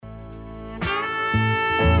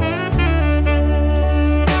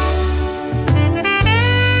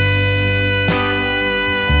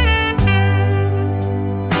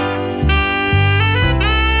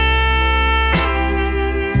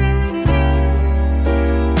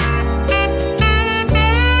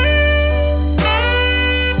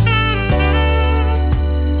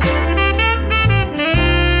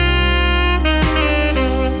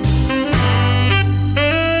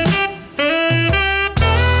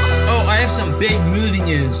big movie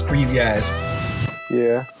news for you guys.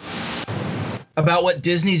 Yeah. About what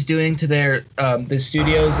Disney's doing to their the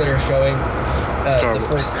studios that are showing Star the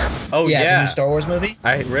Wars. first, Oh, the yeah. new Star Wars movie.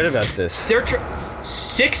 I read about this. They're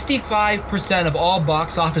 65% of all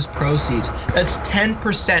box office proceeds. That's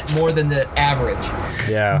 10% more than the average.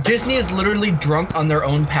 Yeah. Disney is literally drunk on their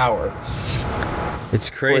own power.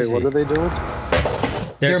 It's crazy. Wait, what are they doing?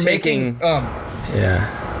 They're making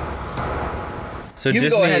yeah. So you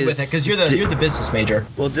Disney go ahead is, with it because you're the business major.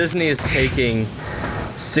 Well, Disney is taking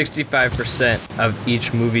 65% of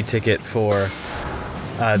each movie ticket for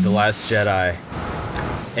The Last Jedi,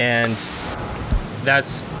 and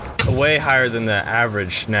that's way higher than the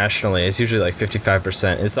average nationally. It's usually like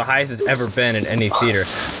 55%. It's the highest it's ever been in any theater.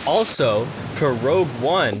 Also, for Rogue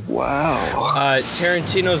One, Wow.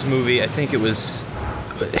 Tarantino's movie, I think it was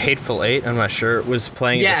Hateful Eight, I'm not sure, was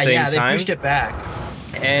playing at the same time. Yeah, they pushed it back.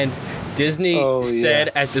 And Disney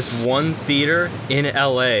said at this one theater in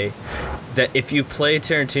LA that if you play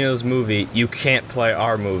Tarantino's movie, you can't play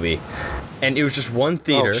our movie. And it was just one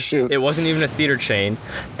theater. Oh, shoot. It wasn't even a theater chain,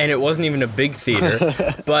 and it wasn't even a big theater.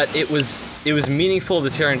 But it was meaningful to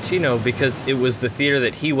Tarantino because it was the theater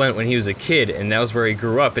that he went when he was a kid, and that was where he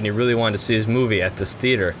grew up, and he really wanted to see his movie at this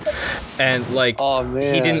theater. And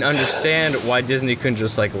he didn't understand why Disney couldn't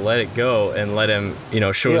just let it go and let him,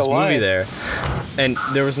 show his movie there. And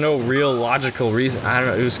there was no real logical reason. I don't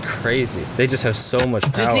know. It was crazy. They just have so much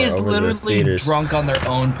power Disney is over their literally theaters. drunk on their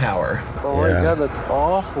own power. Oh my god, that's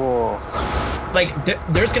awful.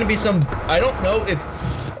 There's going to be some. I don't know if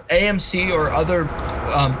AMC or other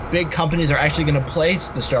big companies are actually going to play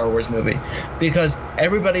the Star Wars movie because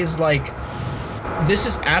everybody's like, this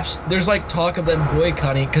is there's talk of them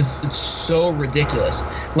boycotting because it's so ridiculous.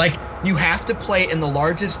 You have to play in the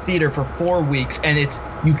largest theater for 4 weeks, and if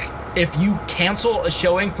you cancel a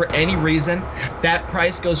showing for any reason, that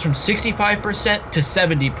price goes from 65% to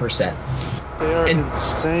 70%. They are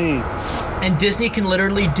insane. And Disney can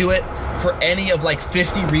literally do it for any of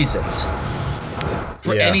 50 reasons.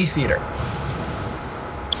 For any theater.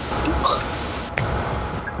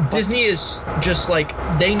 Disney is just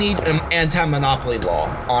they need an anti-monopoly law,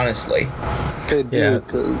 honestly. They do,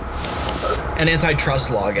 because an antitrust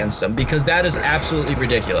law against them, because that is absolutely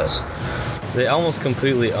ridiculous. They almost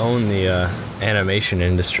completely own the animation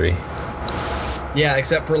industry. Yeah,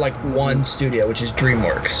 except for one studio, which is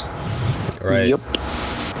DreamWorks. Right. Yep.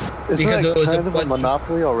 Isn't Because that it was kind of a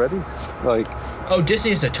monopoly already? Oh,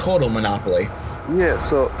 Disney is a total monopoly. Yeah,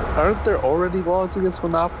 so aren't there already laws against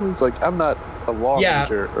monopolies? I'm not a law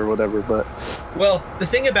major or whatever, but... Well, the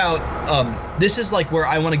thing about... this is where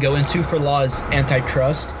I want to go into for laws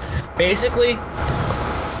antitrust. Basically,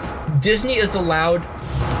 Disney is allowed...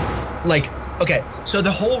 okay, so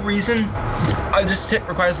the whole reason...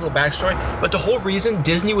 requires a little backstory, but the whole reason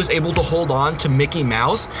Disney was able to hold on to Mickey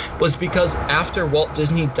Mouse was because after Walt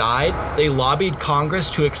Disney died, they lobbied Congress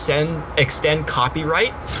to extend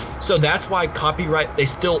copyright. So that's why they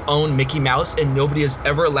still own Mickey Mouse, and nobody is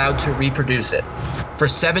ever allowed to reproduce it for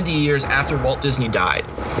 70 years after Walt Disney died.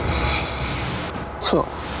 So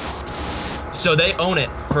they own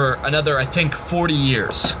it for another, I think, 40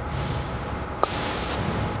 years.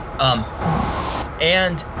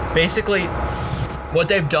 And basically, what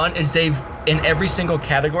they've done is in every single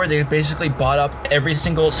category, they've basically bought up every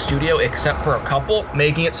single studio except for a couple,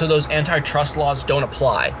 making it so those antitrust laws don't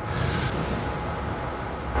apply.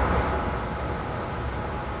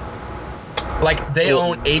 They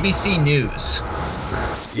own ABC News.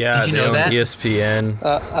 Yeah, Did you they know own that? ESPN.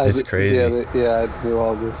 It's crazy. Yeah, I knew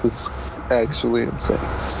all this. It's actually insane.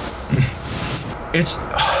 It's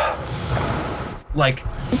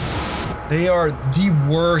they are the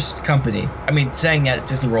worst company. I mean, saying that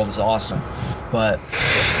Disney World is awesome, but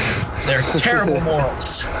they're terrible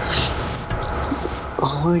morals.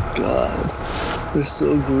 Oh my god, they're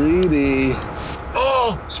so greedy.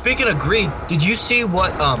 Oh, speaking of greed, did you see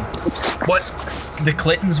what the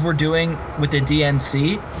Clintons were doing with the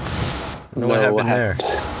DNC? What happened there?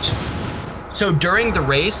 So during the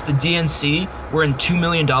race, the DNC were in $2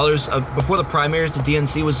 million before the primaries, the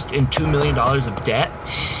DNC was in $2 million of debt.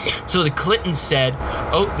 So the Clinton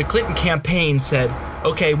campaign said,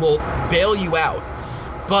 okay, we'll bail you out,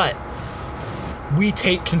 but we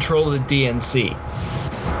take control of the DNC.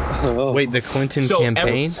 Oh. Wait, the Clinton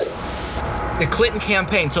campaign? The Clinton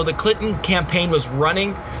campaign. So the Clinton campaign was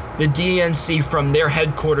running the DNC from their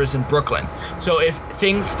headquarters in Brooklyn. So if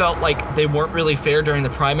things felt like they weren't really fair during the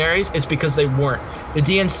primaries, it's because they weren't. The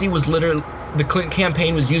Clinton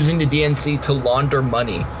campaign was using the DNC to launder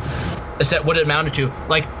money. Is that what it amounted to?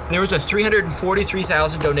 There was a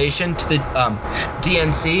 $343,000 donation to the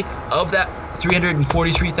DNC. Of that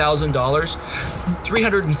 $343,000.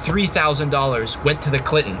 $303,000 went to the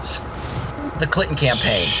Clintons, the Clinton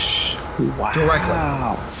campaign, directly.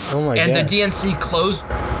 Oh my god! And the DNC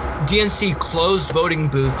closed voting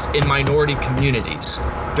booths in minority communities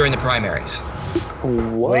during the primaries.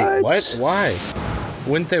 What? Wait, what? Why?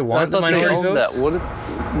 Wouldn't they want the minority votes? That. What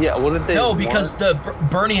did they? No, because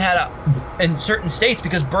Bernie had in certain states,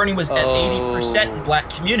 because Bernie was at 80% in black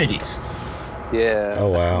communities. Yeah. Oh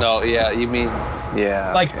wow. No, yeah, you mean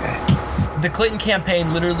like the Clinton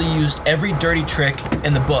campaign literally used every dirty trick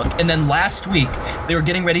in the book, and then last week they were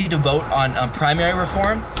getting ready to vote on primary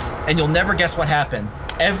reform, and you'll never guess what happened.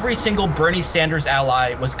 Every single Bernie Sanders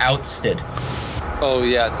ally was ousted. Oh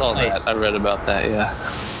yeah, I saw that. I read about that. Yeah.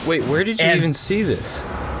 Wait, where did you even see this?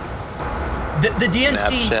 The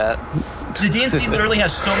DNC. Snapchat. The DNC literally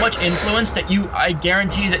has so much influence that I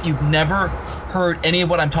guarantee that you've never heard any of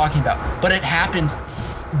what I'm talking about. But it happens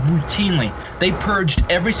routinely. They purged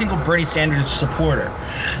every single Bernie Sanders supporter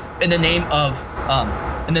in the name of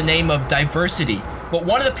diversity. But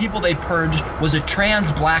one of the people they purged was a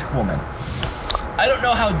trans black woman. I don't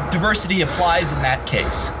know how diversity applies in that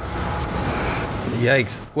case.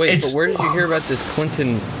 Yikes. Wait, but where did you hear about this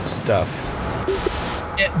Clinton stuff?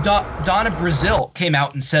 Donna Brazile came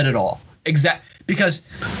out and said it all. Because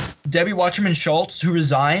Debbie Wasserman Schultz, who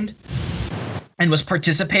resigned and was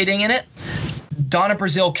participating in it, Donna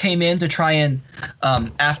Brazile came in to try and,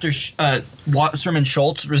 after Wasserman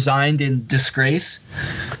Schultz resigned in disgrace,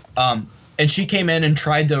 and she came in and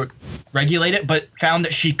tried to regulate it, but found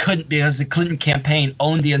that she couldn't because the Clinton campaign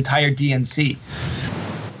owned the entire DNC.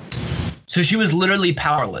 So she was literally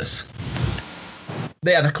powerless.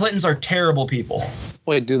 Yeah, the Clintons are terrible people.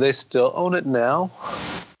 Wait, do they still own it now?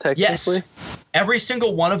 Technically? Yes. Every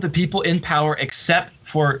single one of the people in power except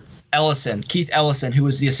for Keith Ellison, who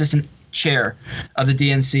was the assistant chair of the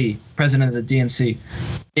DNC, president of the DNC,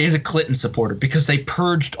 is a Clinton supporter because they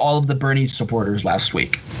purged all of the Bernie supporters last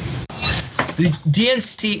week. The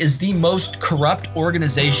DNC is the most corrupt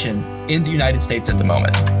organization in the United States at the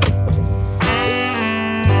moment.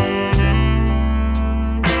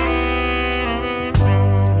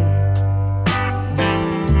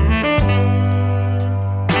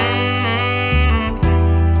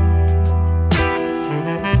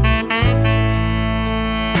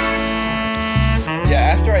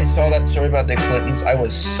 I saw that story about the Clintons, I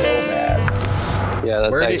was so mad. Yeah,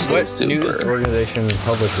 that's what super. News organization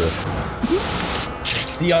published this?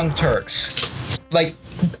 The Young Turks. Like,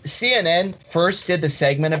 CNN first did the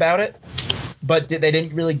segment about it, but they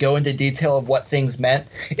didn't really go into detail of what things meant.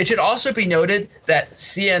 It should also be noted that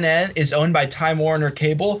CNN is owned by Time Warner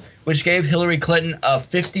Cable, which gave Hillary Clinton a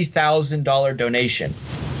 $50,000 donation.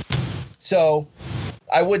 So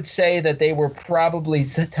I would say that they were probably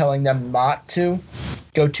telling them not to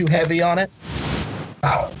go too heavy on it.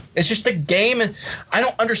 Wow. It's just a game. I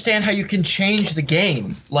don't understand how you can change the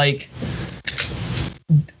game. Like,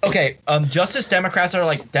 okay, Justice Democrats are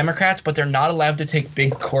like Democrats, but they're not allowed to take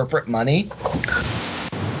big corporate money.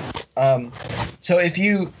 So if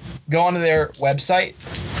you go onto their website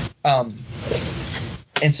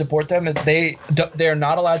and support them, they're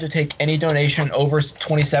not allowed to take any donation over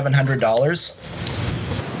 $2,700.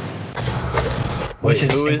 Which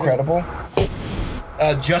is incredible.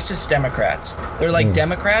 Justice Democrats. They're like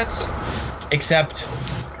Democrats, except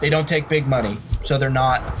they don't take big money, so they're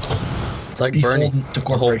not. It's like Bernie. To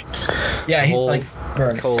corporation. Yeah, he's like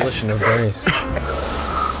Bernie. Coalition of Bernies.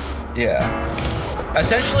 Yeah.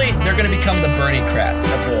 Essentially, they're going to become the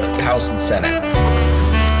Bernie-crats of the House and Senate.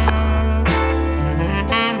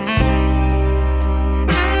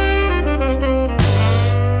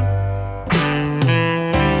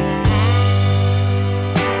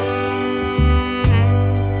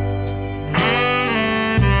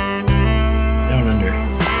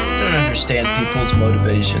 People's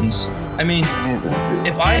motivations. I mean,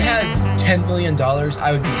 if I had $10 million,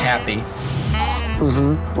 I would be happy.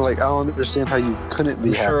 Mm-hmm. Like, I don't understand how you couldn't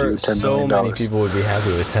be happy with $10 million. So many people would be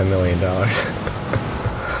happy with $10 million.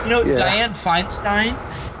 Dianne Feinstein,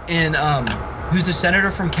 who's the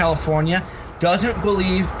senator from California, doesn't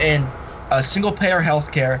believe in single-payer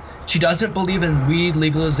health care. She doesn't believe in weed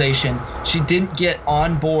legalization. She didn't get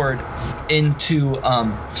on board for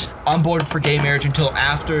gay marriage until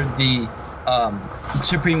after the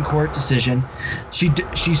Supreme Court decision.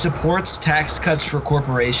 She supports tax cuts for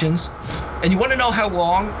corporations. And you want to know how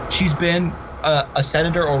long she's been a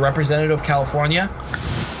senator or representative of California?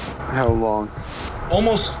 How long?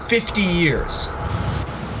 Almost 50 years.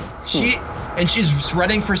 She's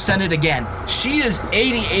running for Senate again. She is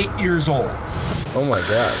 88 years old. Oh my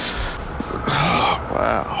gosh.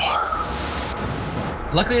 Wow.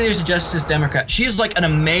 Luckily, there's a Justice Democrat. She's like an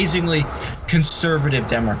amazingly conservative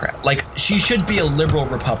Democrat. Like, she should be a liberal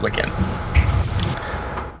Republican.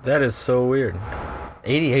 That is so weird.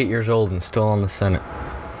 88 years old and still on the Senate.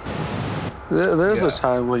 There's a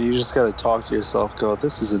time when you just gotta talk to yourself, go,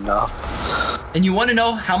 this is enough. And you want to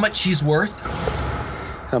know how much she's worth?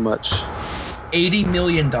 How much? $80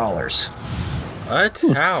 million. What?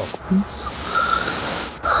 How?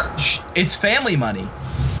 It's family money.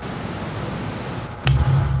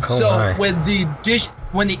 Oh So my.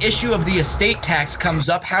 when the issue of the estate tax comes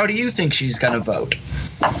up, how do you think she's gonna vote?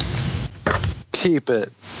 Keep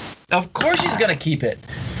it. Of course she's gonna keep it.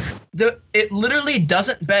 It literally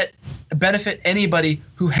doesn't benefit anybody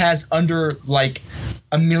who has under like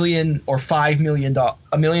 $1 million or $5 million,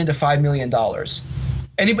 $1 million to $5 million.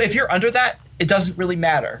 Anybody, if you're under that, it doesn't really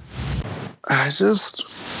matter. I just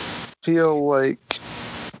feel like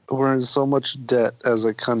we're in so much debt as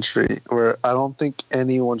a country where I don't think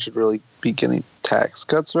anyone should really be getting tax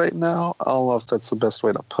cuts right now. I don't know if that's the best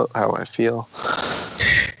way to put how I feel.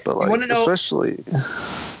 But like, wanna know, especially,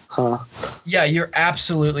 Yeah, you're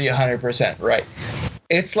absolutely 100% right.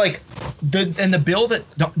 It's like the bill that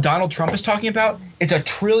Donald Trump is talking about, it's $1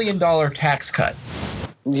 trillion tax cut.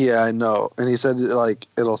 Yeah, I know. And he said like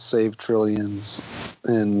it'll save trillions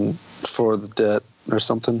for the debt or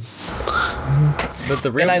something. But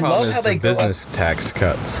the real problem is the business tax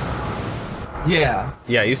cuts. Yeah.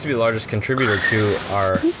 Yeah, it used to be the largest contributor to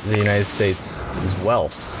the United States'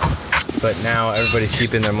 wealth. But now everybody's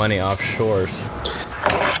keeping their money offshores.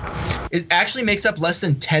 It actually makes up less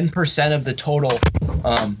than 10% of the total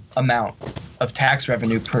amount of tax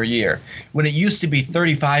revenue per year, when it used to be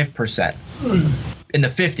 35% in the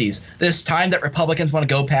 50s. This time that Republicans want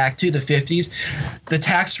to go back to the 50s, the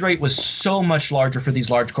tax rate was so much larger for these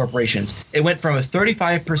large corporations. It went from a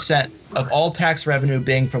 35% of all tax revenue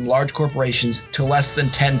being from large corporations to less than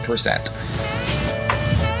 10%.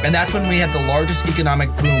 And that's when we had the largest economic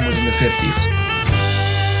boom, was in the 50s.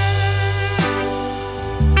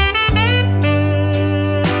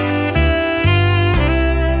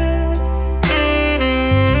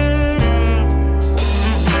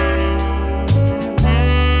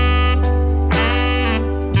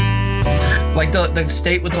 Like the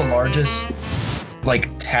state with the largest like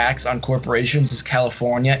tax on corporations is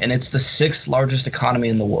California, and it's the 6th largest economy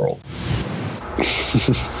in the world.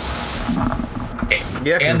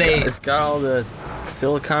 Yeah, it's got all the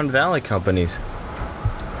Silicon Valley companies.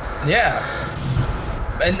 Yeah.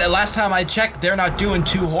 And the last time I checked, they're not doing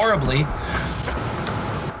too horribly.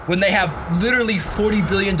 When they have literally $40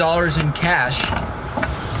 billion in cash.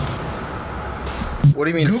 What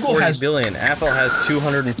do you mean Google 40 billion? Apple has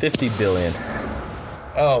 250 billion.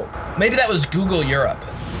 Oh, maybe that was Google Europe.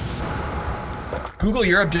 Google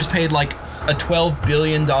Europe just paid like a $12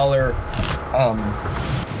 billion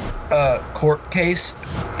court case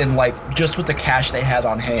in like just with the cash they had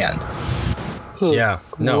on hand. Yeah,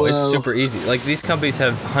 no, it's Wow. super easy. Like, these companies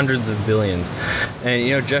have hundreds of billions. And, you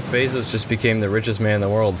know, Jeff Bezos just became the richest man in the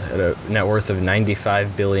world at a net worth of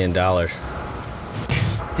 $95 billion.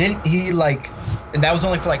 Didn't he like, and that was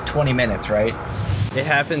only for like 20 minutes, right? It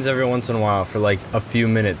happens every once in a while for like a few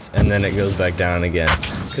minutes, and then it goes back down again.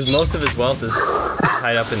 Because most of his wealth is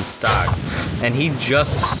tied up in stock. And he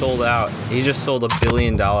just sold out. He just sold $1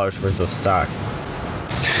 billion worth of stock.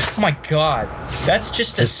 Oh my God, that's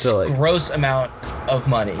just a gross amount of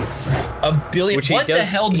money. $1 billion. Which what the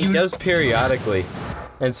hell? He does periodically,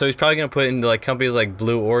 and so he's probably gonna put it into like companies like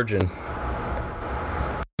Blue Origin.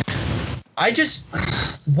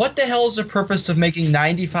 What the hell is the purpose of making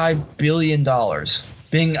 $95 billion?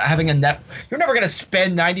 Having a net, you're never gonna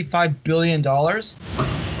spend $95 billion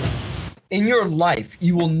in your life.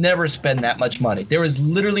 You will never spend that much money. There is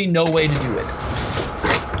literally no way to do it.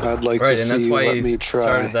 I'd like to see you let me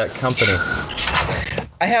try. Started that company.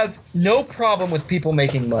 I have no problem with people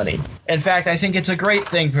making money. In fact, I think it's a great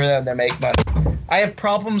thing for them to make money. I have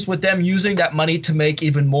problems with them using that money to make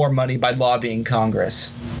even more money by lobbying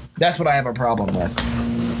Congress. That's what I have a problem with.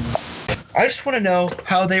 I just want to know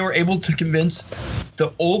how they were able to convince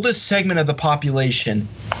the oldest segment of the population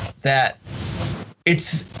that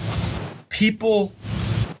it's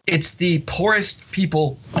the poorest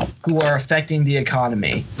people who are affecting the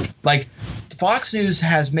economy. Like, Fox News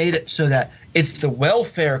has made it so that it's the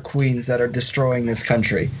welfare queens that are destroying this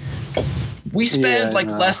country. We spend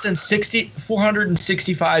less than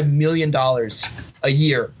 $465 million a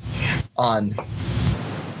year on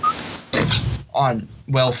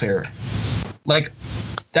welfare. Like,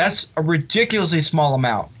 that's a ridiculously small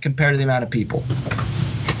amount compared to the amount of people.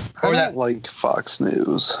 I don't like Fox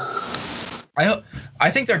News.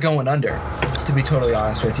 I think they're going under, to to be totally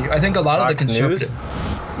honest with you. I think a lot of the conservative...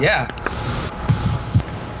 Yeah.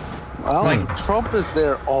 Trump is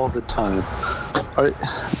there all the time.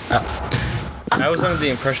 I was under the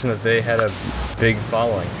impression that they had a big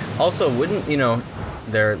following. Also, wouldn't,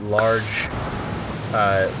 their large,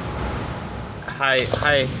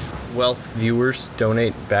 high wealth viewers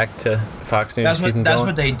donate back to Fox News? That's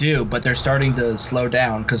what they do, but they're starting to slow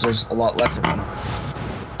down because there's a lot less of them.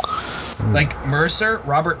 Like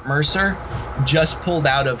Robert Mercer, just pulled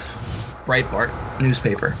out of Breitbart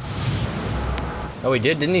newspaper. Oh, he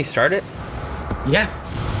did? Didn't he start it? Yeah.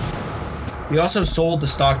 He also sold the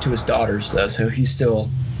stock to his daughters, though, so he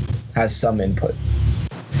still has some input.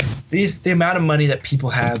 The amount of money that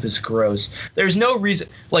people have is gross. There's no reason,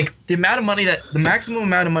 like the maximum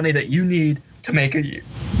amount of money that you need to make a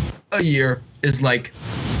year is like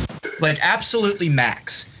absolutely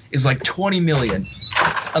max is like 20 million.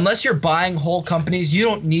 Unless you're buying whole companies, you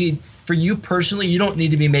don't need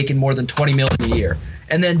to be making more than 20 million a year.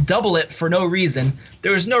 And then double it for no reason.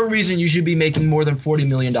 There is no reason you should be making more than $40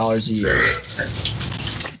 million a year.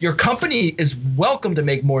 Your company is welcome to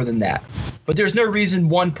make more than that. But there's no reason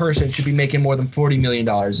one person should be making more than $40 million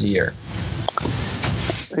a year.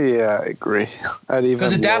 Yeah, I agree. I'd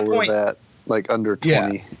even at that lower point, that, like under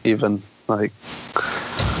 20, even like.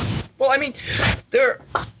 Well, I mean,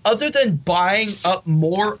 other than buying up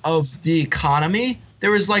more of the economy,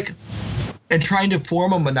 there was and trying to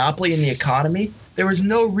form a monopoly in the economy, there was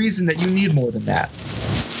no reason that you need more than that.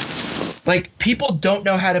 Like, people don't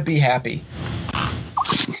know how to be happy.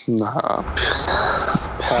 Nah.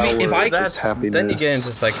 I mean, then you get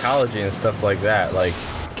into psychology and stuff like that. Like,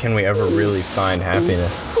 can we ever really find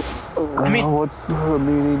happiness? I mean, what's the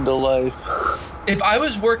meaning to life? If I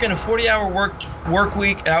was working a 40-hour work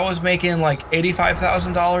week and I was making like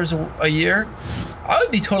 $85,000 a year, I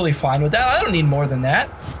would be totally fine with that. I don't need more than that.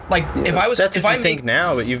 Like, That's what you think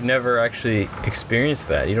now, but you've never actually experienced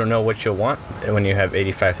that. You don't know what you'll want when you have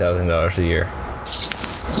 $85,000 a year.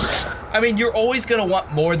 I mean, you're always going to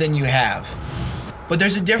want more than you have. But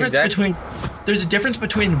there's a difference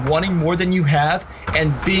between wanting more than you have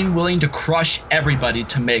and being willing to crush everybody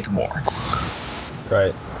to make more.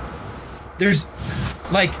 Right. There's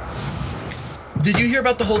did you hear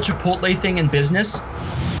about the whole Chipotle thing in business?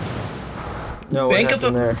 No, what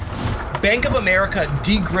happened there? Bank of America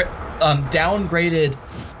downgraded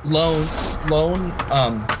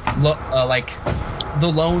the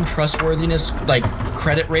loan trustworthiness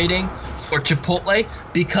credit rating for Chipotle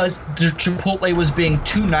because Chipotle was being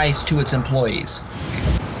too nice to its employees.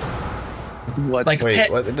 What? What?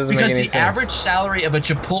 It doesn't make any sense. Because the average salary of a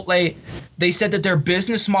Chipotle, they said that their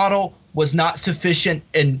business model was not sufficient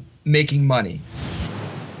in making money.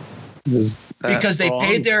 Because they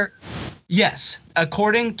paid their... Yes,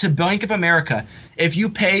 according to Bank of America, if you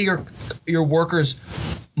pay your workers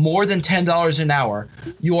more than $10 an hour,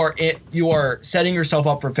 you are setting yourself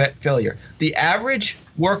up for failure. The average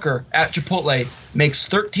worker at Chipotle makes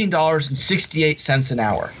 $13.68 an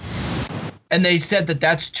hour. And they said that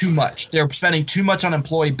that's too much. They're spending too much on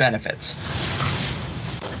employee benefits.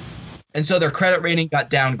 And so their credit rating got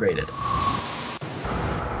downgraded.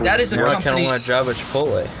 That is a company... I kind of want a job at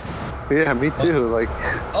Chipotle. Yeah, me too.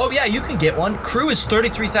 Oh yeah, you can get one. Crew is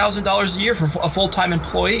 $33,000 a year for a full-time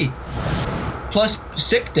employee, plus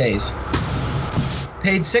sick days,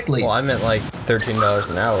 paid sick leave. Well, I meant like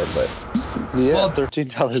 $13 an hour, but yeah,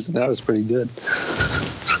 $13 an hour is pretty good.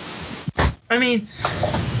 I mean,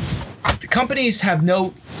 the companies have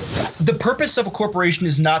no. The purpose of a corporation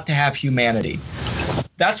is not to have humanity.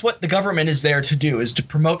 That's what the government is there to do: is to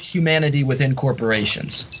promote humanity within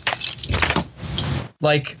corporations.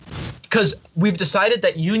 Because we've decided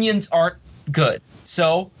that unions aren't good.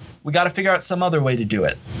 So we got to figure out some other way to do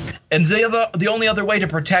it. And the only other way to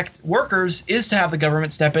protect workers is to have the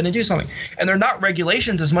government step in and do something. And they're not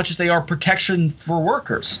regulations as much as they are protection for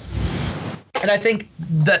workers. And I think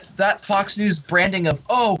that Fox News branding of,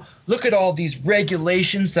 oh, look at all these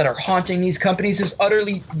regulations that are haunting these companies is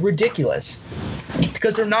utterly ridiculous.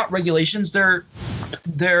 Because they're not regulations, they're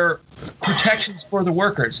protections for the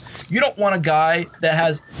workers. You don't want a guy that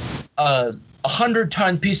has a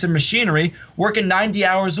 100-ton piece of machinery working 90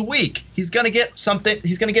 hours a week. He's gonna get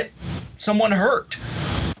someone hurt.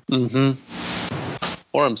 Mm-hmm.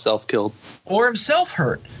 Or himself killed. Or himself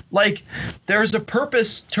hurt. There's a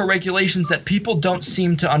purpose to regulations that people don't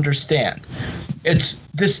seem to understand. It's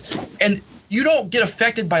this, and you don't get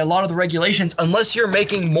affected by a lot of the regulations unless you're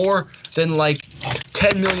making more than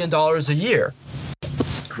 $10 million a year.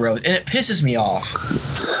 Gross. And it pisses me off.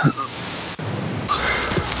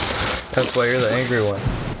 That's why you're the angry one.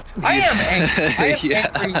 I am angry. I am Yeah.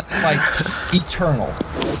 angry, like, eternal.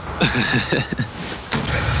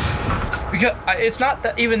 Because it's not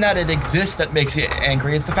that even that it exists that makes me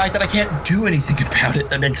angry. It's the fact that I can't do anything about it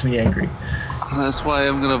that makes me angry. That's why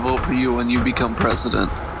I'm gonna vote for you when you become president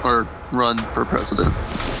or run for president.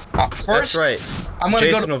 First, That's right. I'm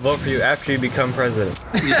gonna Jason will vote for you after you become president.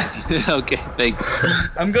 Okay, thanks.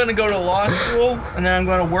 I'm going to go to law school, and then I'm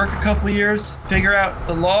going to work a couple years, figure out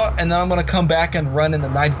the law, and then I'm going to come back and run in the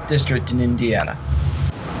 9th District in Indiana.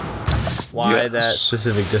 Why Yes. that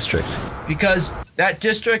specific district? Because that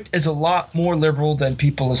district is a lot more liberal than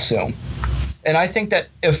people assume. And I think that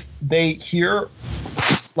if they hear,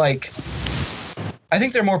 like, I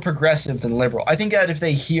think they're more progressive than liberal. I think that if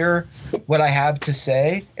they hear what I have to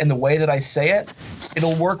say and the way that I say it,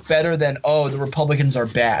 it'll work better than, oh, the Republicans are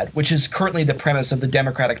bad, which is currently the premise of the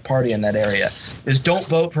Democratic Party in that area, is don't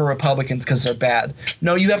vote for Republicans because they're bad.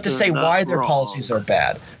 No, you have to They're say not why their wrong. policies are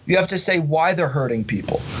bad. You have to say why they're hurting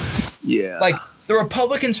people. Yeah. Like, the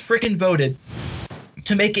Republicans freaking voted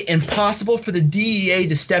to make it impossible for the DEA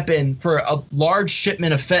to step in for a large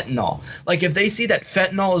shipment of fentanyl. Like, if they see that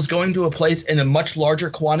fentanyl is going to a place in a much larger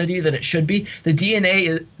quantity than it should be, the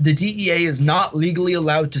DEA is not legally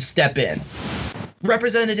allowed to step in.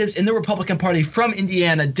 Representatives in the Republican Party from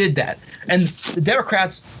Indiana did that, and the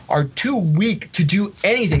Democrats are too weak to do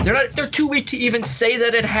anything. They're too weak to even say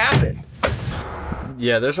that it happened.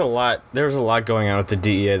 Yeah, there's a lot going on with the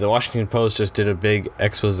DEA. The Washington Post just did a big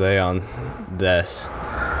expose on this.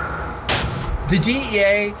 The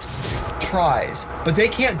DEA tries, but they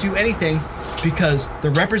can't do anything because the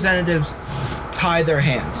representatives tie their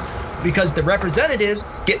hands. Because the representatives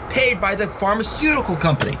get paid by the pharmaceutical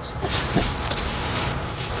companies.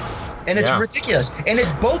 And it's ridiculous. And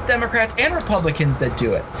it's both Democrats and Republicans that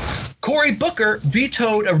do it. Cory Booker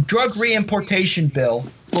vetoed a drug reimportation bill.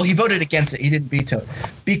 Well, he voted against it. He didn't veto it.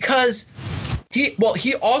 Because he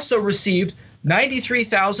also received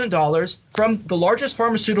 $93,000 from the largest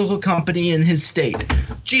pharmaceutical company in his state.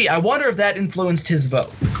 Gee, I wonder if that influenced his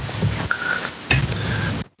vote.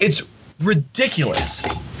 It's ridiculous.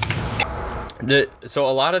 So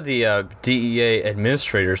a lot of the DEA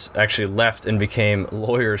administrators actually left and became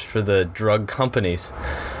lawyers for the drug companies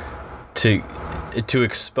to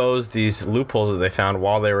expose these loopholes that they found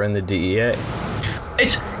while they were in the DEA.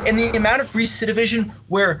 And the amount of recidivism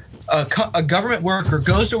where a government worker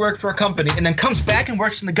goes to work for a company and then comes back and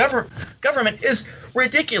works in the government is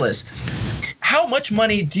ridiculous. How much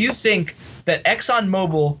money do you think that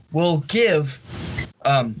ExxonMobil will give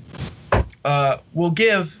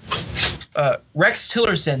Rex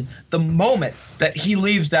Tillerson the moment that he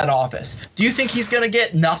leaves that office? Do you think he's going to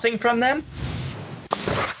get nothing from them?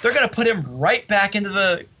 They're going to put him right back into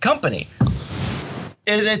the company.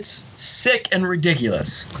 And it's sick and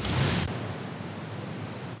ridiculous.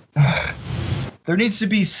 There needs to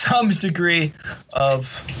be some degree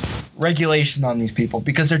of regulation on these people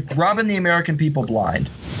because they're robbing the American people blind.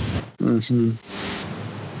 Mm-hmm.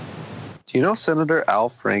 Do you know Senator Al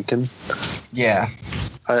Franken? Yeah.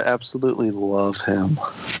 I absolutely love him.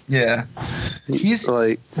 Yeah. He's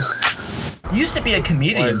like... He used to be a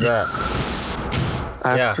comedian. Why is that?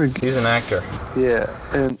 I forget. He's an actor. Yeah,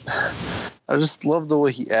 and I just love the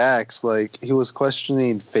way he acts. Like, he was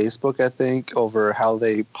questioning Facebook, I think, over how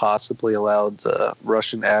they possibly allowed the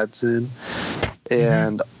Russian ads in.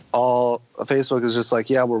 And all Facebook is just like,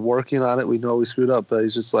 yeah, we're working on it. We know we screwed up. But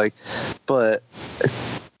he's just like, but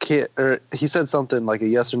he said something like a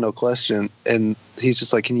yes or no question. And he's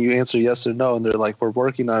just like, can you answer yes or no? And they're like, we're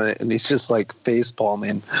working on it. And he's just like face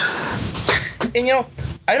palming. And, you know,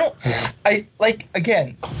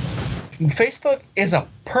 again, Facebook is a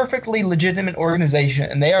perfectly legitimate organization,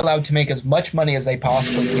 and they are allowed to make as much money as they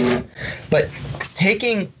possibly can. But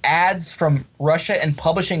taking ads from Russia and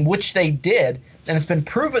publishing, which they did, and it's been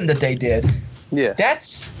proven that they did,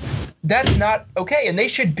 that's not okay. And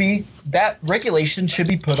that regulation should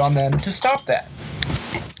be put on them to stop that.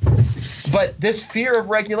 But this fear of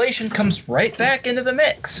regulation comes right back into the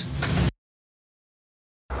mix.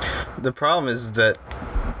 The problem is that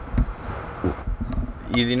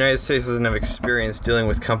the United States doesn't have experience dealing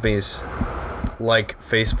with companies like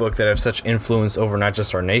Facebook that have such influence over not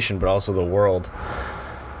just our nation, but also the world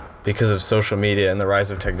because of social media and the rise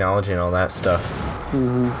of technology and all that stuff.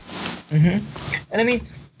 And I mean,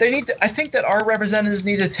 I think that our representatives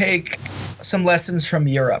need to take some lessons from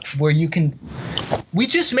Europe where we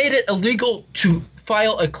just made it illegal to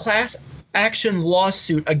file a class action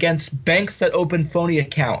lawsuit against banks that open phony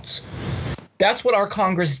accounts. That's what our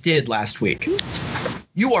Congress did last week.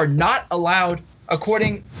 You are not allowed, to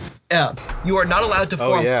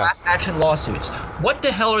form class action lawsuits. What the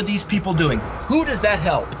hell are these people doing? Who does that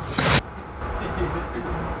help?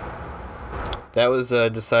 That was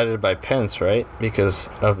decided by Pence, right? Because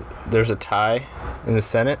there's a tie in the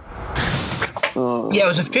Senate. Yeah, it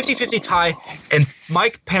was a 50-50 tie, and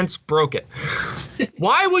Mike Pence broke it.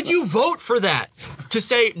 Why would you vote for that? To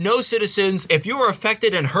say no citizens, if you are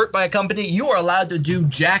affected and hurt by a company, you are allowed to do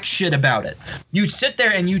jack shit about it. You sit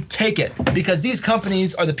there and you take it because these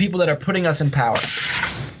companies are the people that are putting us in power.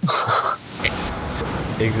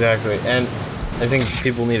 Exactly, and I think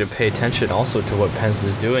people need to pay attention also to what Pence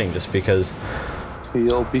is doing, just because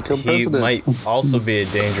He'll become he president. might also be a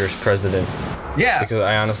dangerous president. Yeah. Because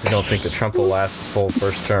I honestly don't think that Trump will last his full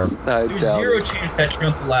first term. I There's doubt zero it. chance that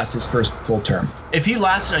Trump will last his first full term. If he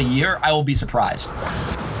lasted a year, I will be surprised.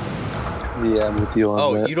 Yeah, I'm with you on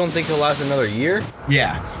Oh, that. you don't think he'll last another year?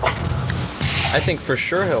 Yeah. I think for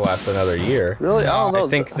sure he'll last another year. Really? I don't know. I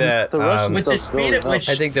think that, the Russian with the stuff's speed going at up. which-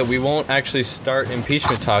 I think that we won't actually start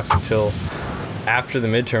impeachment talks until after the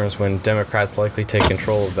midterms, when Democrats likely take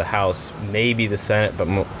control of the House, maybe the Senate, but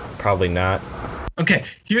probably not. Okay,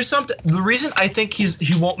 here's something. The reason I think he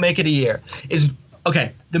won't make it a year is,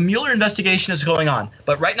 okay, the Mueller investigation is going on,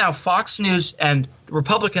 but right now Fox News and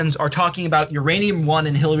Republicans are talking about Uranium One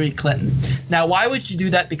and Hillary Clinton. Now, why would you do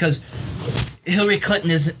that? Because Hillary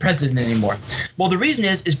Clinton isn't president anymore. Well, the reason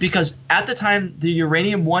is because at the time the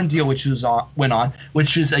Uranium One deal, which went on,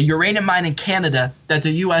 which is a uranium mine in Canada that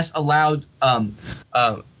the U.S. allowed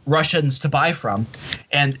Russians to buy from,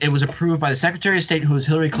 and it was approved by the Secretary of State, who was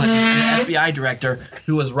Hillary Clinton, and the FBI director,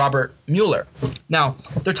 who was Robert Mueller. Now,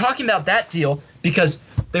 they're talking about that deal because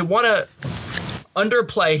they want to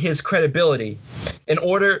underplay his credibility in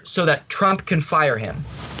order so that Trump can fire him.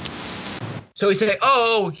 So he's saying,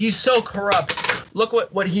 oh, he's so corrupt. Look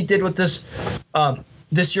what he did with this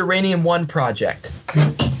this Uranium One project.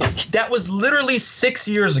 That was literally 6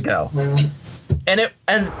 years ago. And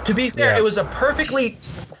to be fair, Yeah. It was a perfectly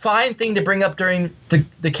fine thing to bring up during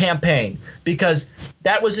the campaign because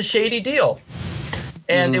that was a shady deal.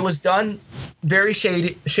 And it was done very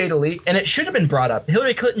shadily, and it should have been brought up.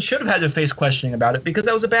 Hillary Clinton should have had to face questioning about it because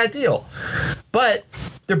that was a bad deal. But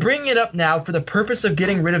they're bringing it up now for the purpose of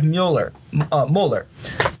getting rid of Mueller.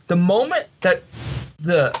 The moment that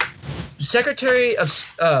the Secretary of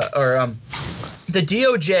the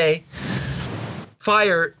DOJ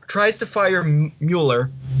tries to fire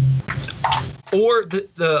Mueller, or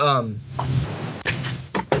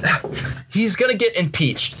he's going to get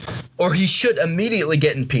impeached, or he should immediately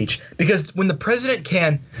get impeached, because when the president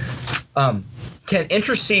can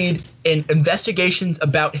intercede in investigations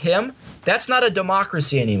about him, that's not a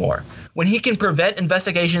democracy anymore. When he can prevent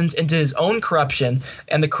investigations into his own corruption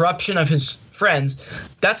and the corruption of his friends,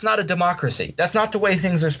 that's not a democracy. That's not the way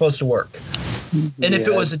things are supposed to work. And if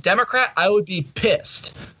it was a Democrat, I would be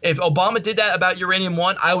pissed. If Obama did that about Uranium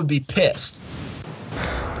One, I would be pissed.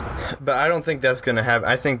 But I don't think that's going to happen.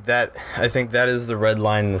 I think that is the red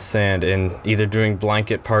line in the sand in either doing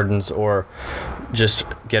blanket pardons or just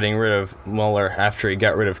getting rid of Mueller after he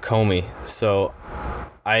got rid of Comey. So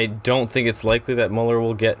I don't think it's likely that Mueller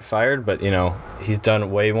will get fired, but, he's done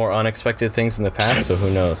way more unexpected things in the past, so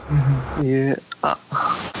who knows? Yeah.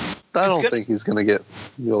 I don't think he's going to get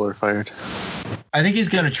Mueller fired. I think he's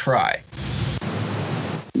going to try.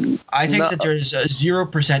 I think that there's a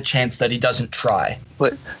 0% chance that he doesn't try.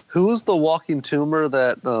 But who was the walking tumor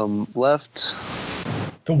that left?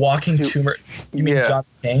 The walking tumor? You mean John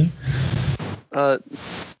McCain?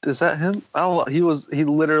 Is that him? Oh, he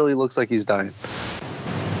literally looks like he's dying.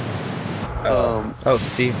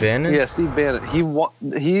 Steve Bannon? Yeah, Steve Bannon.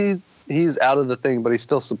 He's out of the thing, but he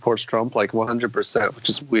still supports Trump like 100%, which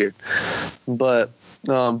is weird. But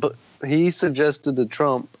he suggested to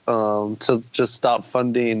Trump to just stop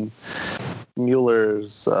funding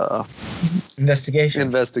Mueller's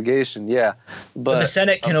investigation. Yeah, but the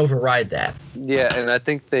Senate can override that. Yeah, and I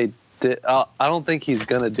think they did. I don't think he's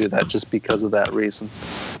gonna do that just because of that reason.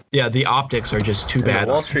 Yeah, the optics are just too And bad.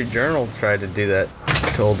 the Wall Street Journal tried to do that.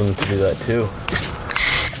 Told them to do that too.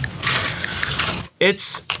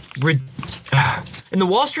 And the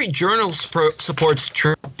Wall Street Journal supports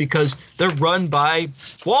Trump because they're run by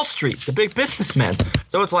Wall Street, the big businessmen.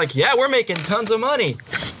 So it's like, yeah, we're making tons of money.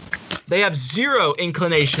 They have zero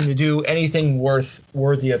inclination to do anything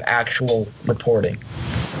worthy of actual reporting.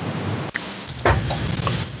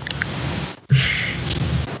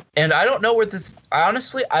 And I don't know where this.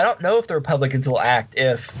 Honestly, I don't know if the Republicans will act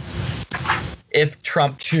if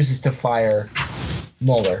Trump chooses to fire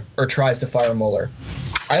Mueller or tries to fire Mueller.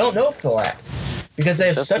 I don't know if they'll act because they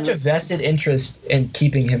have such a vested interest in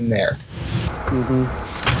keeping him there.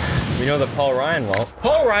 We know that Paul Ryan won't.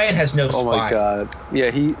 Paul Ryan has no spine. Oh my God!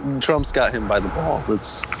 Yeah, Trump's got him by the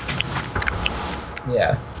balls.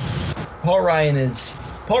 Yeah. Paul Ryan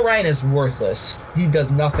Paul Ryan is worthless. He does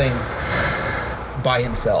nothing by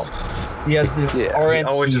himself. He has the RNC. He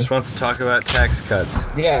always just wants to talk about tax cuts.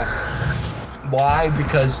 Yeah. Why?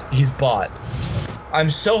 Because he's bought.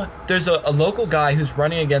 There's a local guy who's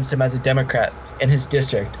running against him as a Democrat in his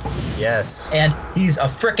district. Yes. And he's a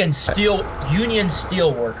frickin' union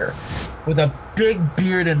steel worker with a big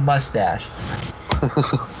beard and mustache.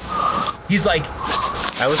 He's like...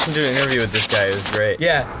 I listened to an interview with this guy. It was great.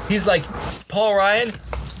 Yeah. He's like, Paul Ryan,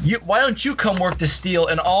 why don't you come work the steel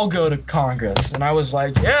and I'll go to Congress? And I was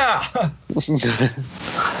like, yeah. I'm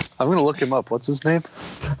going to look him up. What's his name?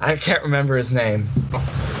 I can't remember his name.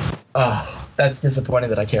 Oh, that's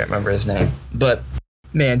disappointing that I can't remember his name. But,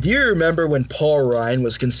 man, do you remember when Paul Ryan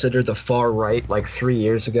was considered the far right like 3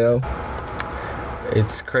 years ago?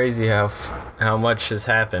 It's crazy how much has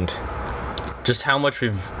happened. Just how much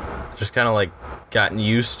we've just kind of like gotten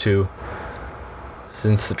used to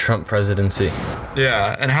since the Trump presidency.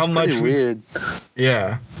 Yeah, and how much weird.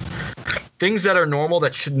 Yeah. Things that are normal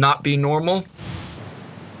that should not be normal.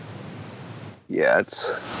 Yeah,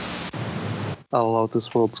 it's... I don't know what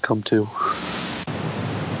this world's come to.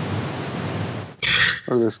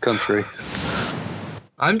 Or this country.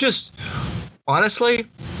 I'm just... Honestly,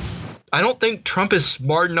 I don't think Trump is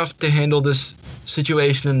smart enough to handle this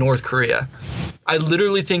situation in North Korea. I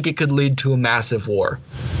literally think it could lead to a massive war.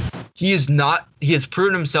 He has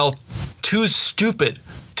proven himself too stupid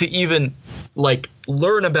to even,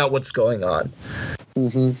 learn about what's going on.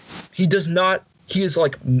 Mm-hmm. He is,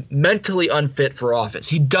 mentally unfit for office.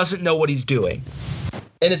 He doesn't know what he's doing.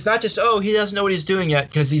 And it's not just, he doesn't know what he's doing yet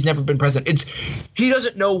because he's never been president. He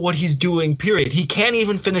doesn't know what he's doing, period. He can't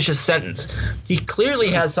even finish a sentence. He clearly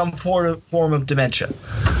has some form of dementia.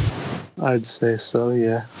 I'd say so,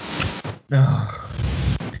 yeah.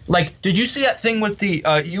 Did you see that thing with the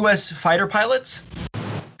U.S. fighter pilots?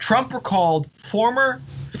 Trump recalled former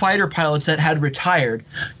fighter pilots that had retired.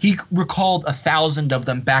 He recalled 1,000 of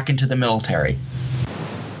them back into the military.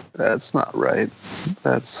 That's not right.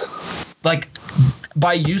 That's...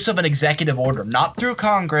 by use of an executive order, not through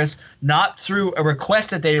Congress, not through a request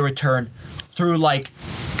that they return, through,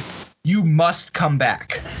 you must come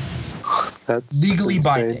back. That's legally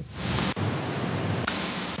insane. Binding.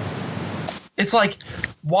 It's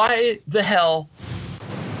why the hell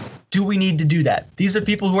do we need to do that? These are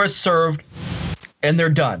people who are served, and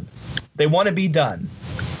they're done. They want to be done.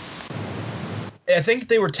 I think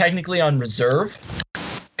they were technically on reserve,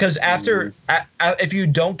 because if you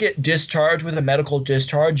don't get discharged with a medical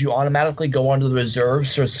discharge, you automatically go onto the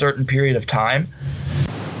reserves for a certain period of time,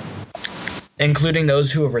 including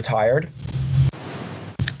those who have retired.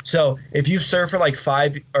 So if you serve for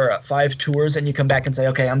 5 tours and you come back and say,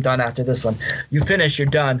 okay, I'm done after this one, you finish, you're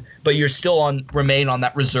done, but you're still remain on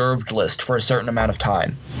that reserved list for a certain amount of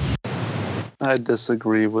time. I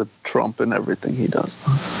disagree with Trump and everything he does.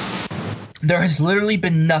 There has literally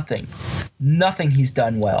been nothing he's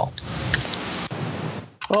done well.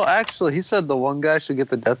 Well, actually, he said the one guy should get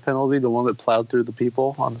the death penalty, the one that plowed through the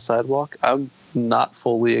people on the sidewalk. I'm not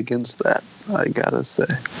fully against that, I gotta say.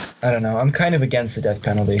 I don't know. I'm kind of against the death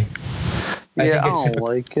penalty. I don't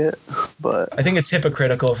like it, but... I think it's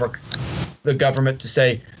hypocritical for the government to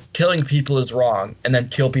say killing people is wrong and then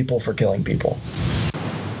kill people for killing people.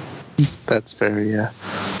 That's fair, yeah.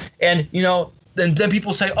 And, then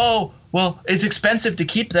people say, oh, well, it's expensive to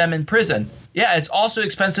keep them in prison. Yeah, it's also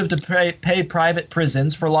expensive to pay private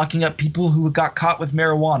prisons for locking up people who got caught with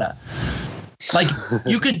marijuana.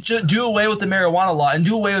 You could do away with the marijuana law and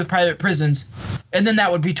do away with private prisons, and then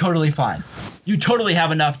that would be totally fine. You totally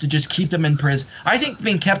have enough to just keep them in prison. I think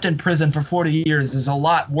being kept in prison for 40 years is a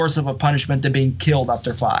lot worse of a punishment than being killed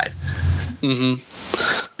after 5. Mm-hmm.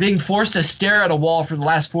 Being forced to stare at a wall for the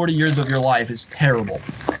last 40 years of your life is terrible.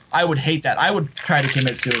 I would hate that. I would try to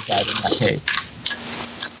commit suicide in that case.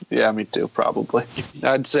 Yeah, me too, probably.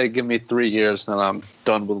 I'd say give me 3 years, then I'm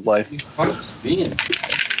done with life.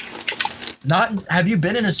 Have you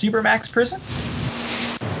been in a Supermax prison?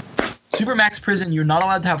 Supermax prison, you're not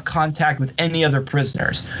allowed to have contact with any other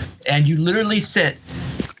prisoners. And you literally sit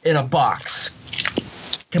in a box,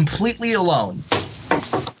 completely alone,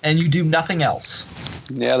 and you do nothing else.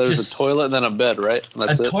 Yeah, there's a toilet and then a bed, right?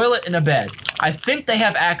 That's a toilet and a bed. I think they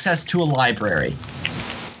have access to a library.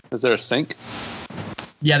 Is there a sink?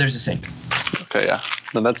 Yeah, there's a sink. Okay, yeah.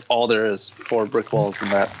 Then that's all there is. 4 brick walls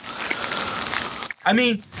and that. I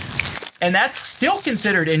mean, and that's still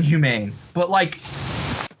considered inhumane. But,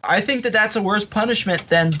 I think that's a worse punishment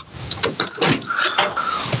than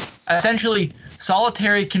essentially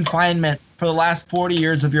solitary confinement for the last 40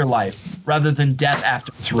 years of your life rather than death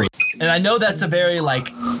after 3. And I know that's a very,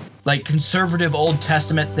 conservative Old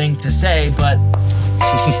Testament thing to say, but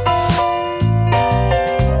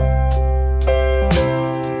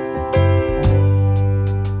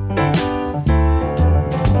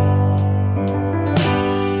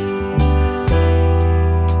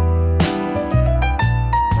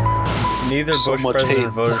Neither So Bush much president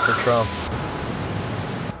hate. voted for Trump.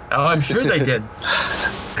 Oh, I'm sure they did.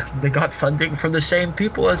 They got funding from the same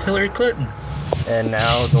people as Hillary Clinton. And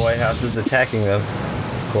now the White House is attacking them,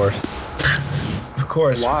 of course. Of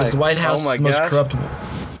course, Why? because the White House Oh my is the most gosh. corrupt.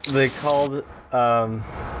 They called,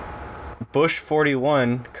 Bush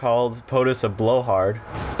 41 called POTUS a blowhard.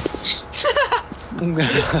 What And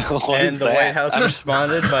is the that? White House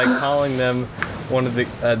responded by calling them one of the,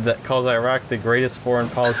 that calls Iraq the greatest foreign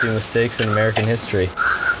policy mistakes in American history.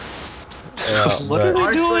 What are they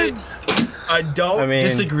Honestly, doing? I don't I mean,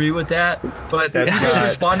 disagree with that, but you that's just not-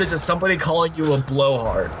 responded to somebody calling you a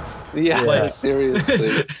blowhard. Yeah, Yeah.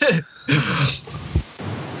 seriously.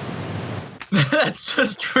 That's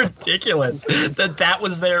just ridiculous that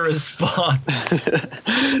was their response.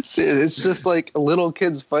 See, it's just like little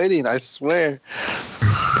kids fighting, I swear.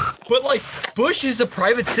 But like, Bush is a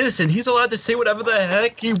private citizen. He's allowed to say whatever the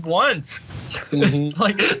heck he wants. It's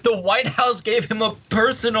like the White House gave him a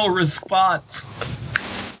personal response.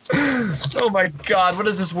 Oh my God, what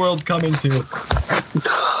is this world coming to?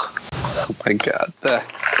 Oh my god.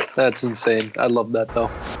 That's insane. I love that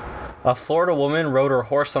though. A Florida woman rode her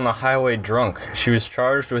horse on the highway drunk. She was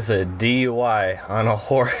charged with a DUI on a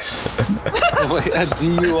horse. Wait, a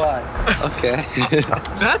DUI. Okay.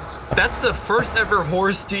 That's the first ever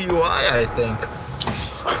horse DUI, I think.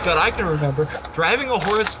 That I can remember. Driving a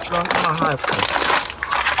horse drunk on a highway.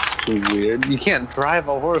 So weird. You can't drive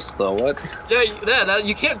a horse though. What? Yeah,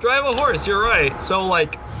 you can't drive a horse. You're right. So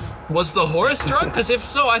like, was the horse drunk? Because if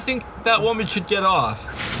so, I think that woman should get off.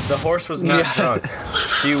 The horse was not Yeah. drunk.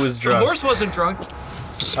 She was The drunk. horse wasn't drunk. A I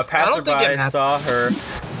don't think passerby it happened. saw her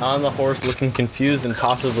on the horse looking confused and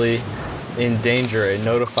possibly in danger and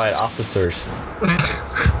notified officers.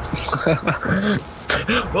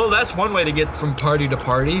 Well, that's one way to get from party to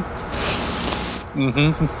party.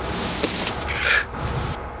 Mm-hmm.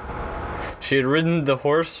 She had ridden the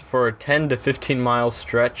horse for a 10 to 15 mile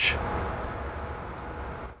stretch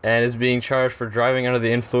and is being charged for driving under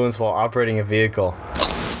the influence while operating a vehicle.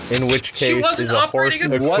 In which She case wasn't is a horse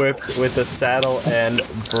operating a- equipped with a saddle and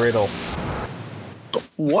bridle.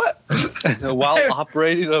 What? While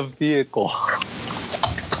operating a vehicle.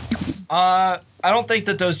 I don't think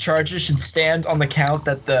that those charges should stand on the count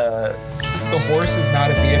that the horse is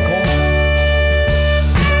not a vehicle.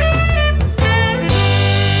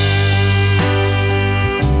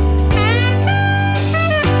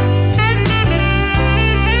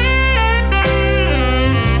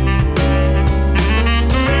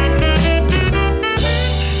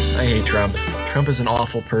 I hate Trump. Trump is an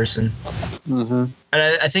awful person. Mm-hmm.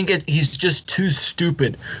 And I think he's just too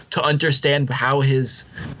stupid to understand how his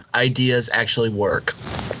ideas actually work.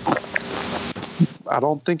 I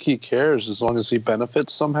don't think he cares as long as he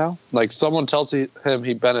benefits somehow. Like someone tells him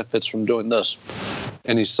he benefits from doing this,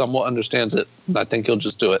 and he somewhat understands it. And I think he'll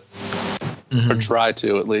just do it, or try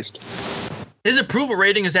to at least. His approval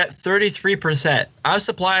rating is at 33%. I was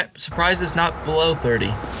surprised it's not below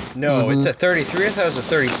 30. No, it's at 33. I thought it was at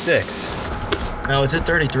 36. No, it's at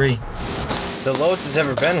 33. The lowest it's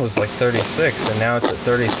ever been was like 36, and now it's at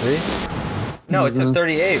 33. No, it's at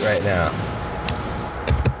 38 right now.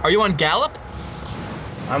 Are you on Gallup?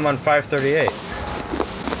 I'm on 538.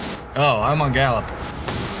 Oh, I'm on Gallup.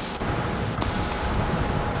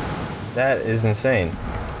 That is insane.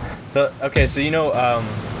 Okay, so you know,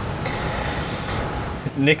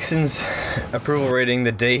 Nixon's approval rating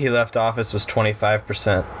the day he left office was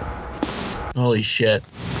 25%. Holy shit.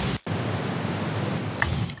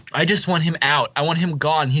 I just want him out. I want him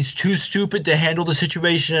gone. He's too stupid to handle the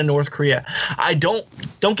situation in North Korea. Don't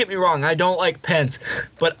get me wrong, I don't like Pence,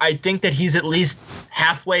 but I think that he's at least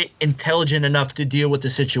halfway intelligent enough to deal with the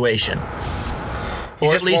situation. He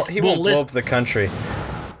Or just at least he won't will blow listen. up the country,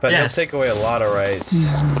 but Yes. he'll take away a lot of rights.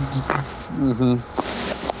 Mm-hmm.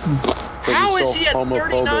 How is he at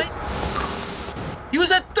 39? He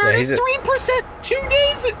was at Yeah, he's at- 33% 2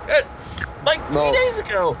 days like 3 No. days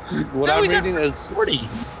ago. What Now I'm he's at reading is 40.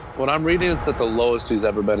 what I'm reading is that the lowest he's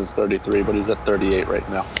ever been is 33, but he's at 38 right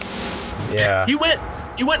now. Yeah. He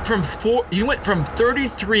went from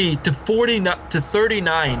 33 to 40 to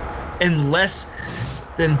 39 in less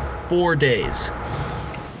than 4 days.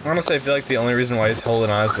 Honestly, I feel like the only reason why he's holding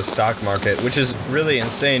on is the stock market, which is really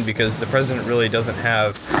insane because the president really doesn't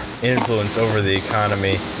have influence over the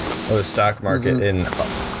economy or the stock market in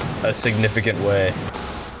a significant way.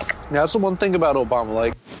 That's the one thing about Obama.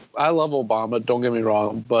 Like, I love Obama, don't get me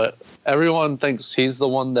wrong, but everyone thinks he's the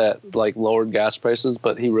one that like lowered gas prices,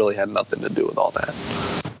 but he really had nothing to do with all that.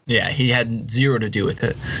 Yeah, he had zero to do with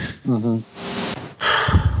it. Mm-hmm.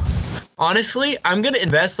 Honestly, I'm gonna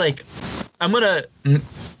invest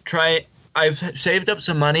I've saved up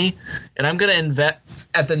some money, and I'm gonna invest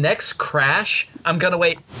at the next crash. I'm gonna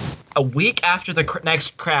wait a week after the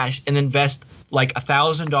next crash and invest like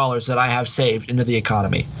 $1,000 that I have saved into the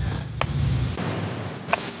economy,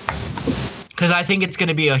 because I think it's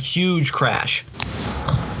gonna be a huge crash.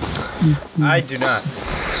 I do not.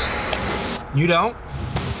 You don't?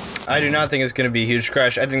 I do not think it's going to be a huge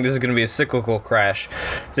crash. I think this is going to be a cyclical crash.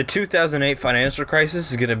 The 2008 financial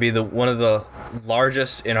crisis is going to be one of the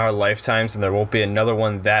largest in our lifetimes, and there won't be another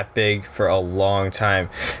one that big for a long time,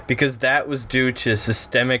 because that was due to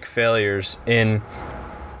systemic failures in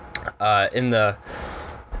the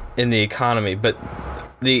economy. But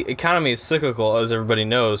the economy is cyclical, as everybody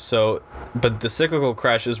knows. But the cyclical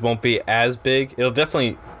crashes won't be as big. It'll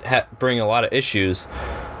definitely bring a lot of issues,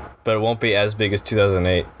 but it won't be as big as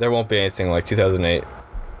 2008. There won't be anything like 2008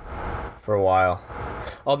 for a while.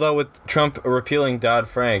 Although with Trump repealing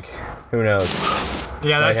Dodd-Frank, who knows?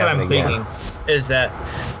 Yeah, that's what I'm thinking. Is that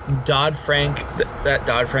Dodd-Frank, that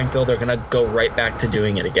Dodd-Frank bill, they're going to go right back to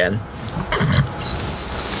doing it again.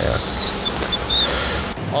 Yeah.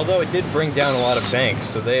 Although it did bring down a lot of banks,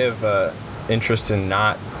 so they have interest in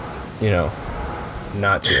not doing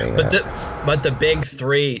that. But the big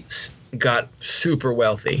three got super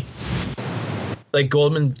wealthy. Like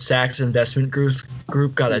Goldman Sachs investment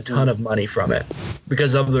group got a ton of money from it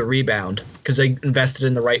because of the rebound, because they invested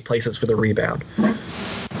in the right places for the rebound.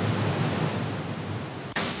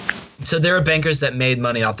 So there are bankers that made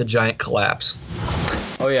money off the giant collapse.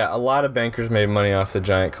 Oh yeah, a lot of bankers made money off the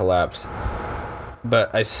giant collapse.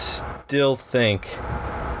 But I still think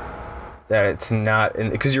that it's not,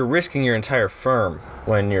 because you're risking your entire firm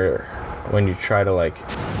when you try to like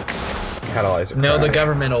catalyze a crash. No, the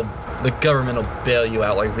government will bail you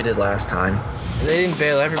out like we did last time. They didn't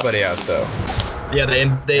bail everybody out though. Yeah, they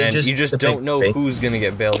and you just don't know who's gonna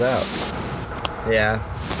get bailed out. Yeah,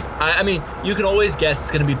 I mean, you can always guess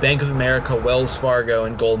it's gonna be Bank of America, Wells Fargo,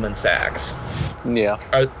 and Goldman Sachs. Yeah,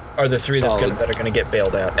 are the three that are gonna get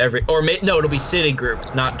bailed out it'll be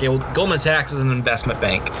Citigroup, not Goldman Sachs is an investment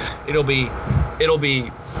bank. It'll be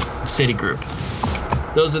Citigroup.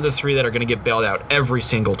 Those are the three that are gonna get bailed out every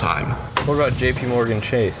single time. What about J.P. Morgan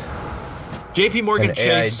Chase? J.P. Morgan and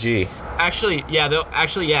Chase. AIG.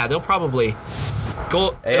 They'll probably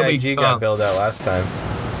go. AIG got bailed out last time.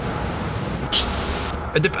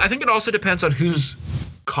 I think it also depends on who's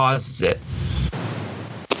causes it.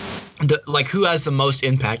 Who has the most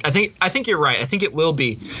impact. I think you're right. I think it will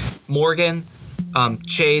be Morgan,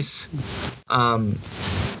 Chase,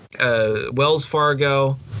 Wells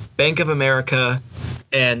Fargo, Bank of America,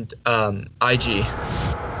 and IG.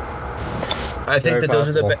 I think that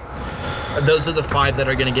those are the five that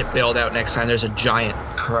are going to get bailed out next time there's a giant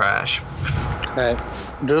crash. Hey,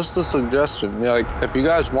 just a suggestion. Like, if you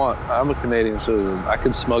guys want, I'm a Canadian citizen. I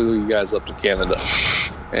could smuggle you guys up to Canada,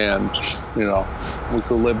 and we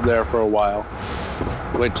could live there for a while.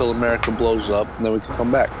 Wait till America blows up, and then we can come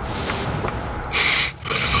back.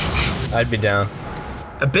 I'd be down.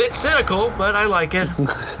 A bit cynical, but I like it.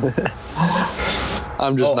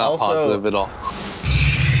 I'm just not positive at all.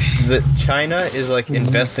 China is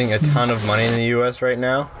investing a ton of money in the U.S. right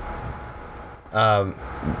now,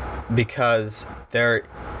 because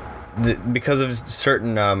because of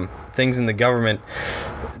certain things in the government,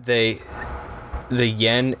 the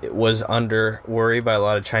yen was under worry by a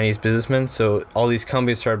lot of Chinese businessmen. So all these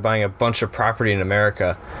companies started buying a bunch of property in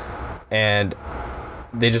America, and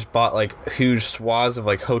they just bought huge swaths of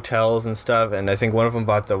hotels and stuff. And I think one of them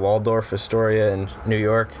bought the Waldorf Astoria in New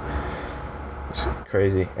York. It's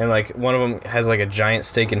crazy. And one of them has a giant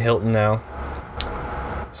stake in Hilton now.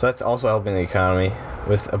 So that's also helping the economy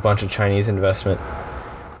with a bunch of Chinese investment.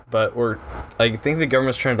 But I think the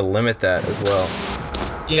government's trying to limit that as well.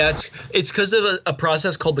 Yeah, it's because of a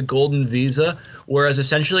process called the Golden Visa, whereas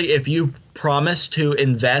essentially if you promise to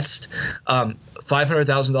invest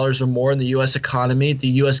 $500,000 or more in the U.S. economy, the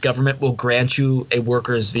U.S. government will grant you a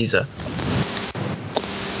worker's visa.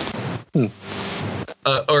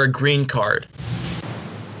 Or a green card.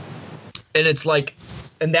 And it's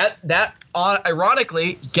that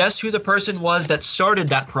ironically, guess who the person was that started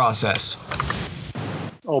that process?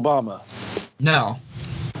 Obama. No.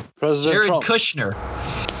 President Jared Trump. Kushner.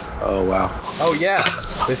 Oh, wow. Oh, yeah.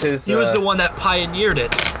 He was the one that pioneered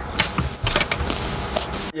it.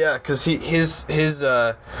 Yeah, because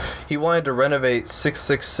he He wanted to renovate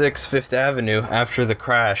 666 Fifth Avenue after the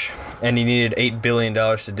crash, and he needed $8 billion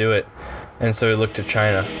to do it, and so he looked to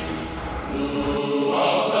China.